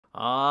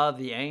Ah,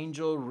 the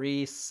Angel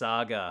Reese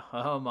saga.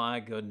 Oh my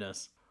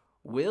goodness.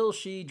 Will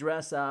she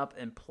dress up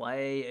and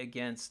play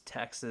against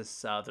Texas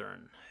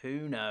Southern?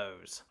 Who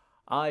knows?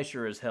 I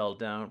sure as hell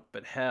don't,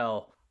 but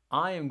hell,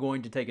 I am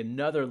going to take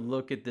another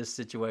look at this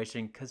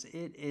situation because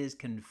it is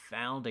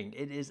confounding.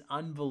 It is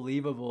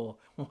unbelievable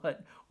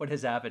what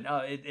has happened.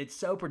 It's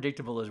so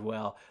predictable as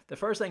well. The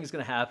first thing that's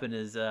going to happen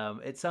is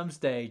at some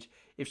stage,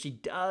 if she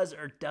does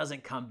or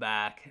doesn't come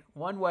back,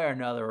 one way or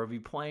another, will be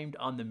blamed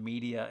on the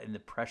media and the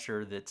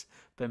pressure that's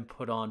been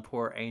put on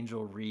poor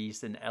Angel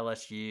Reese and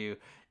LSU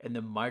and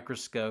the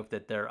microscope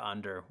that they're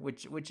under,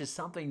 which is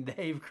something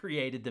they've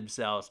created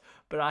themselves.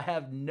 But I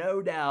have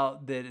no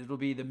doubt that it'll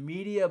be the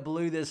media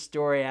blew this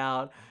story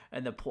out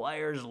and the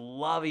players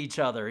love each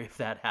other if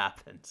that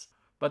happens.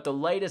 But the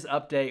latest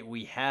update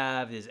we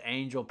have is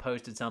Angel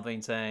posted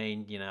something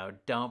saying,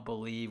 don't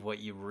believe what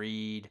you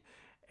read.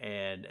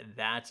 And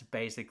that's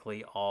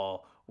basically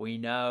all we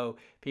know.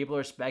 People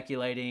are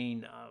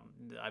speculating.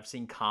 I've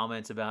seen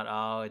comments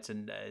about, it's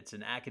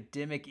an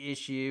academic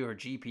issue, or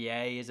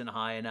GPA isn't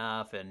high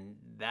enough, and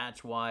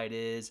that's why it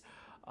is.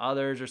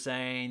 Others are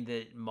saying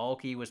that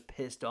Mulkey was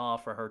pissed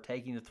off for her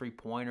taking the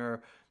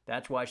three-pointer.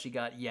 That's why she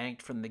got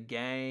yanked from the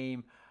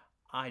game.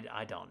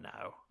 I don't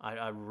know.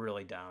 I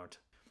really don't.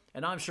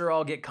 And I'm sure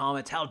I'll get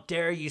comments, how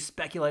dare you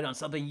speculate on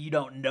something you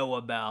don't know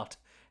about?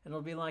 And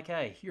it'll be like,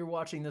 hey, you're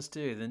watching this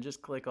too, then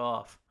just click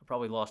off. I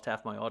probably lost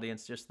half my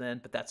audience just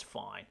then, but that's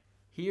fine.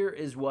 Here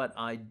is what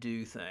I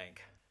do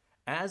think.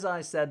 As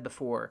I said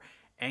before,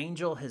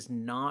 Angel has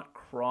not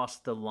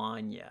crossed the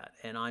line yet,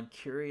 and I'm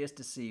curious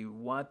to see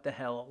what the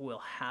hell will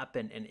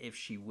happen and if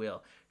she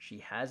will. She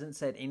hasn't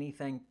said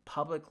anything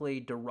publicly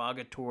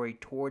derogatory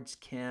towards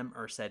Kim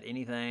or said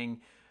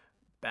anything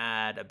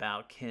bad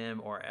about Kim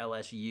or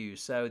LSU,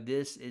 so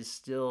this is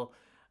still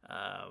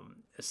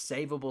a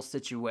savable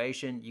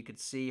situation. You could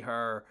see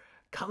her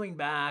coming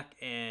back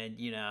and,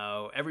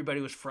 everybody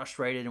was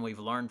frustrated and we've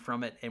learned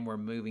from it and we're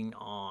moving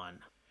on.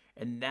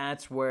 And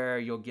that's where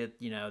you'll get,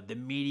 the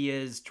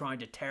media's trying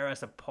to tear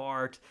us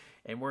apart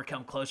and we're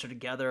come closer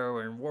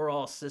together and we're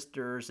all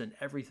sisters and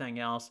everything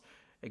else,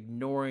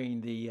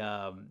 ignoring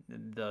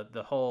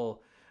the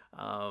whole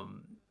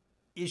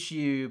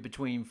issue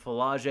between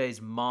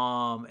Flau'jae's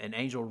mom and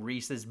Angel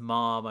Reese's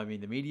mom. I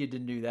mean, the media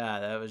didn't do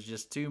that. That was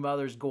just two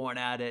mothers going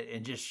at it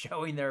and just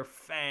showing their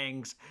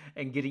fangs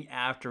and getting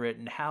after it.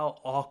 And how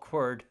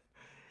awkward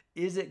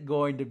is it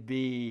going to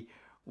be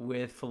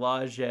with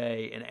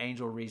Flau'jae and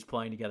Angel Reese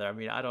playing together? I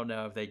mean, I don't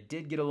know if they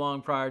did get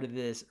along prior to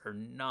this or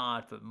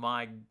not, but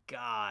my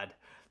God,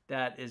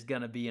 that is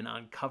going to be an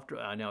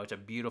uncomfortable. I know it's a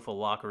beautiful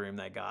locker room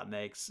they got.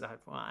 And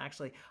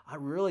actually, I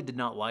really did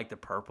not like the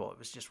purple. It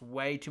was just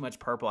way too much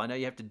purple. I know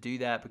you have to do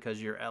that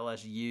because you're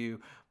LSU,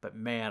 but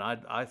man,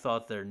 I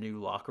thought their new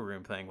locker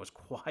room thing was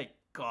quite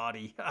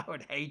gaudy. I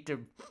would hate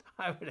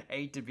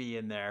to be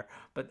in there,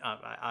 but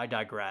I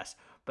digress.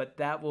 But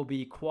that will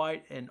be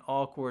quite an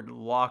awkward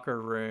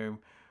locker room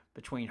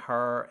between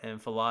her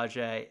and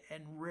Flau'jae,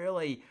 and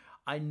really,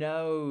 I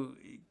know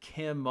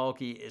Kim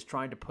Mulkey is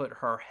trying to put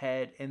her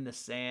head in the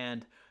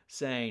sand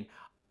saying,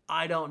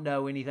 I don't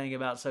know anything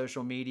about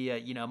social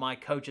media. My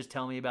coaches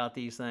tell me about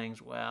these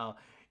things. Well,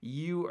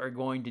 you are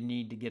going to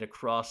need to get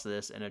across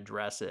this and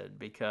address it,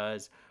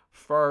 because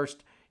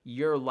first,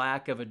 your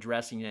lack of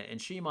addressing it, and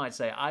she might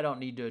say, I don't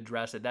need to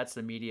address it. That's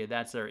the media.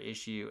 That's their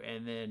issue.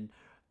 And then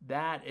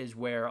that is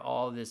where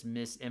all this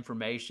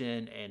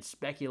misinformation and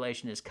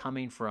speculation is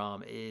coming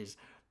from, is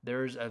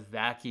there's a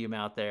vacuum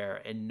out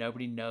there and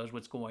nobody knows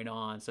what's going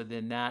on. So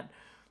then that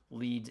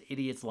leads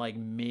idiots like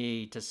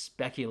me to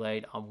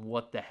speculate on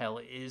what the hell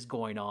is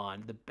going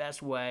on. The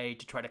best way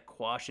to try to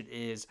quash it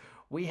is,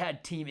 we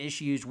had team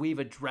issues, we've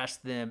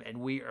addressed them, and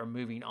we are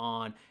moving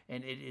on,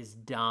 and it is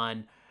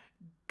done.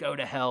 Go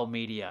to hell,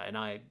 media.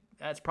 And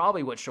that's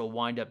probably what she'll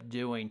wind up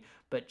doing.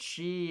 But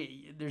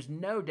there's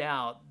no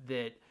doubt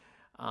that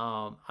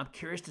I'm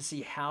curious to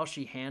see how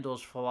she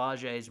handles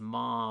Flau'jae's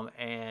mom,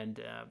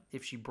 and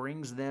if she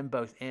brings them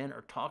both in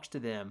or talks to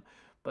them.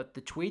 But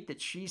the tweet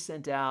that she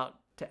sent out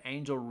to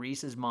Angel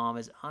Reese's mom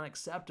is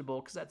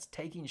unacceptable, because that's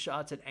taking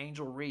shots at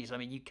Angel Reese. I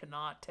mean, you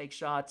cannot take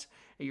shots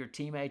at your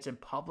teammates in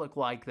public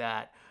like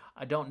that.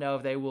 I don't know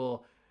if they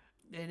will,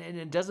 and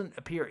it doesn't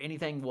appear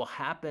anything will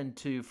happen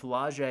to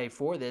Flau'jae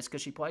for this,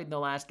 because she played in the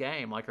last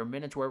game. Like, her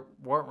minutes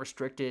weren't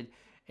restricted,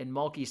 and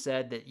Mulkey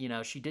said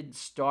that, she didn't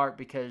start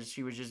because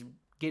she was just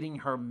getting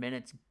her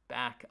minutes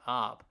back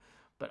up.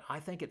 But I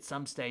think at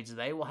some stage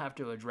they will have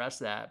to address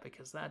that,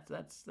 because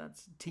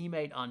that's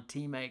teammate on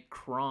teammate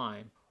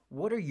crime.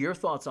 What are your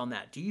thoughts on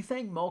that? Do you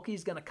think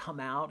Mulkey's going to come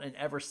out and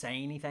ever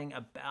say anything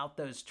about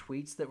those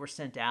tweets that were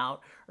sent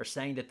out, or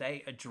saying that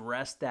they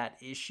addressed that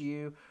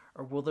issue?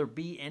 Or will there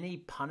be any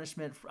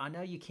punishment? I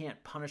know you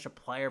can't punish a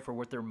player for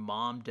what their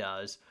mom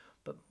does,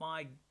 but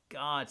my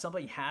God,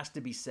 something has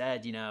to be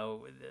said,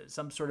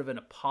 some sort of an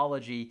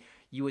apology,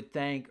 you would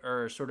think,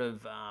 or sort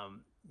of,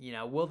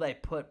 will they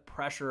put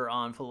pressure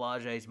on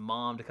Flau'jae's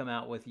mom to come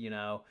out with,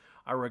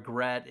 I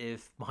regret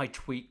if my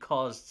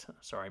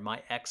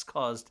my ex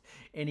caused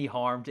any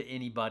harm to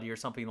anybody or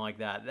something like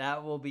that.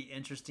 That will be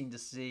interesting to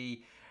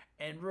see.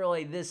 And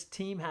really, this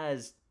team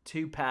has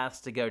two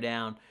paths to go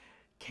down.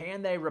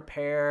 Can they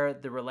repair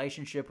the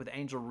relationship with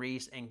Angel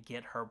Reese and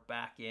get her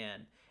back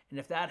in? And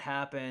if that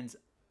happens,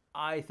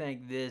 I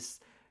think this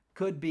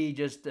could be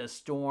just a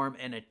storm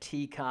in a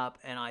teacup,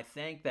 and I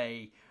think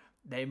they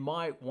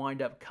might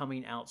wind up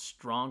coming out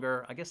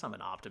stronger. I guess I'm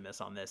an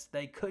optimist on this.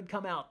 They could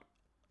come out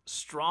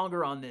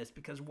stronger on this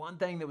because one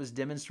thing that was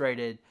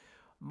demonstrated,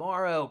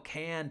 Morrow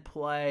can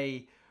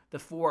play the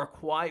four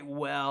quite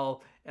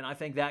well, and I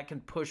think that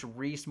can push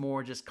Reese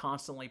more, just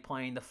constantly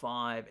playing the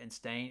five and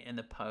staying in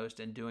the post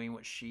and doing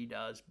what she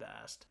does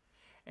best.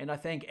 And I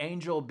think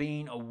Angel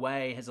being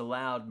away has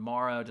allowed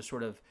Morrow to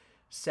sort of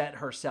set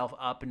herself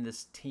up in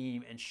this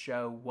team and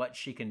show what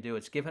she can do.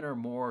 It's given her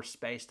more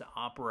space to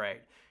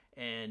operate,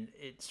 and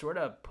it sort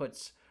of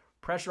puts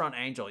pressure on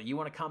Angel. You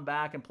want to come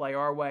back and play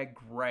our way?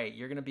 Great.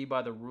 You're going to be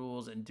by the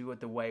rules and do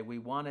it the way we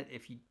want it.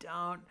 If you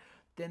don't,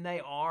 then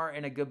they are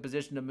in a good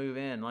position to move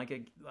in. Like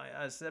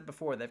I said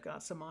before, they've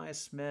got Samaya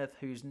Smith,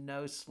 who's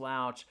no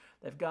slouch.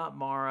 They've got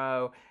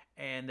Morrow,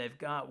 and they've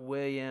got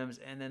Williams,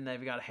 and then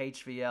they've got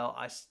HVL.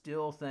 I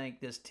still think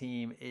this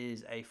team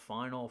is a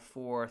Final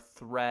Four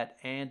threat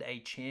and a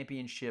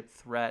championship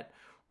threat,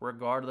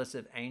 regardless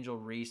if Angel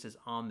Reese is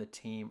on the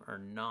team or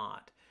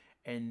not.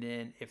 And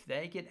then if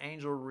they get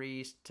Angel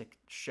Reese to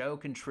show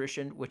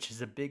contrition, which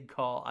is a big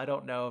call, I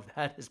don't know if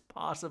that is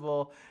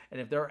possible. And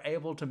if they're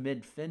able to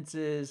mend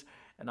fences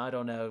and, I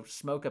don't know,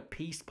 smoke a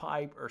peace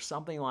pipe or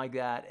something like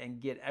that and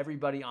get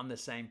everybody on the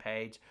same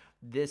page,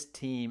 this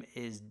team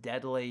is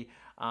deadly.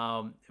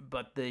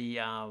 But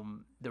the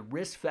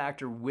risk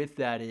factor with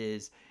that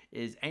is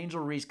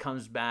Angel Reese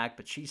comes back,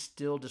 but she's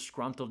still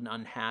disgruntled and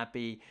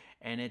unhappy,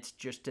 and it's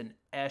just an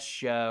S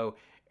show.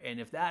 And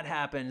if that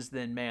happens,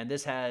 then, man,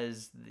 this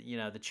has,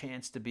 the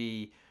chance to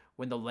be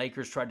when the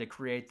Lakers tried to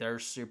create their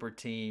super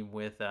team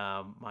with,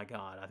 my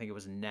God, I think it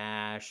was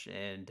Nash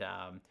and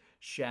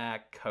Shaq,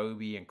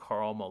 Kobe, and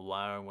Karl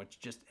Malone,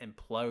 which just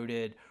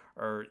imploded.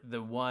 Or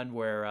the one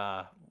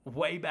where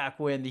way back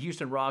when the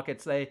Houston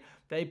Rockets,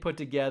 they put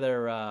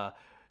together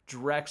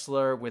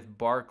Drexler with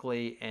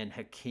Barkley and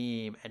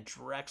Hakeem, and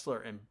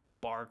Drexler and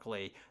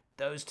Barkley,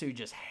 those two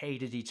just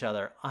hated each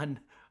other.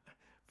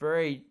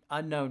 Very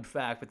unknown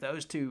fact, but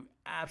those two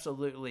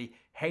absolutely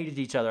hated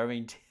each other. I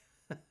mean,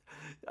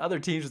 other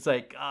teams would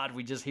say, God,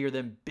 we just hear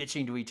them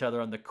bitching to each other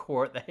on the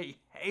court. They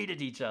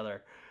hated each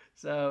other.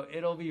 So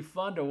it'll be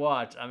fun to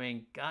watch. I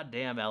mean,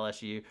 goddamn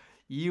LSU.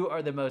 You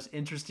are the most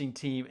interesting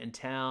team in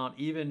town.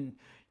 Even,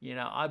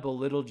 I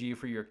belittled you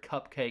for your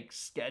cupcake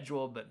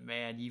schedule, but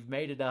man, you've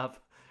made it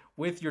up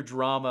with your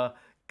drama.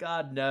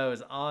 God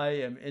knows I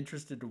am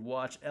interested to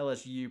watch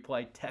LSU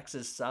play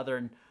Texas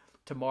Southern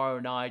tomorrow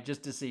night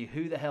just to see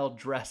who the hell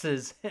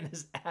dresses and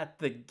is at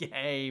the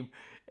game,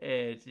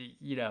 and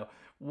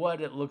what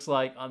it looks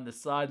like on the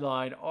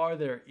sideline. Are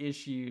there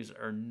issues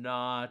or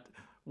not?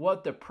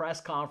 What the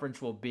press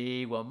conference will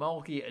be? Will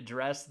Mulkey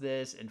address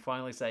this and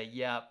finally say,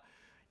 yep,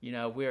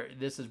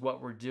 this is what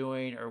we're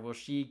doing? Or will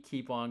she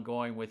keep on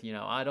going with,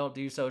 I don't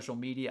do social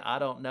media, I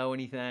don't know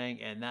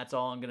anything, and that's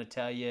all I'm going to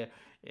tell you,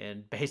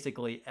 and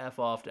basically F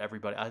off to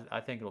everybody?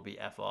 I think it'll be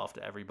F off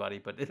to everybody,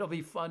 but it'll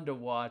be fun to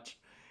watch.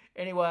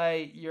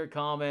 Anyway, your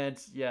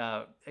comments,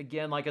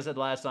 again, like I said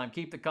last time,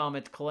 keep the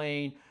comments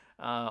clean.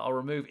 I'll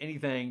remove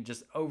anything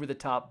just over the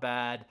top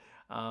bad.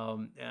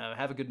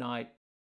 Have a good night.